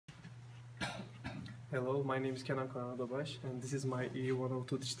Hello, my name is Kenan Koranadobaş, and this is my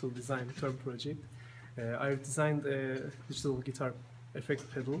E102 digital design term project. I've designed a digital guitar effect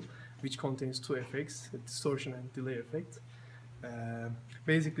pedal which contains two effects, a distortion and delay effect.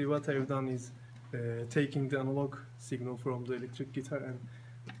 Basically what I've done is taking the analog signal from the electric guitar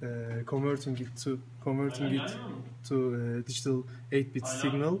and converting it to digital 8-bit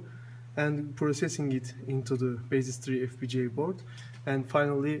signal and processing it into the Basis 3 FPGA board, and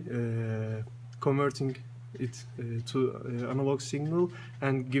finally converting it to analog signal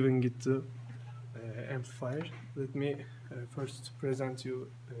and giving it to amplifier. Let me first present you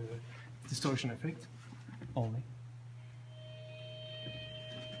distortion effect only.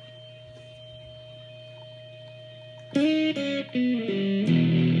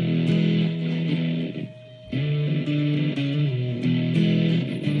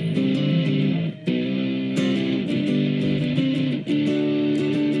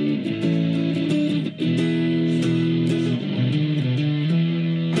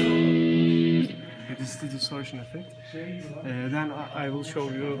 This is the distortion effect. Then I will show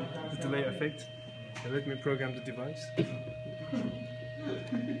you the delay effect. Let me program the device.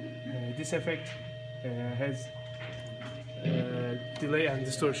 This effect has delay and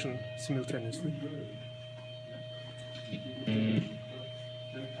distortion simultaneously.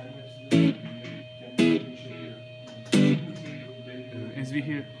 As we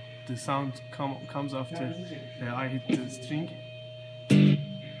hear, the sound comes after I hit the string.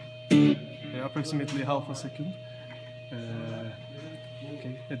 Approximately half a second.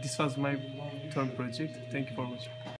 Okay, this was my term project. Thank you for watching.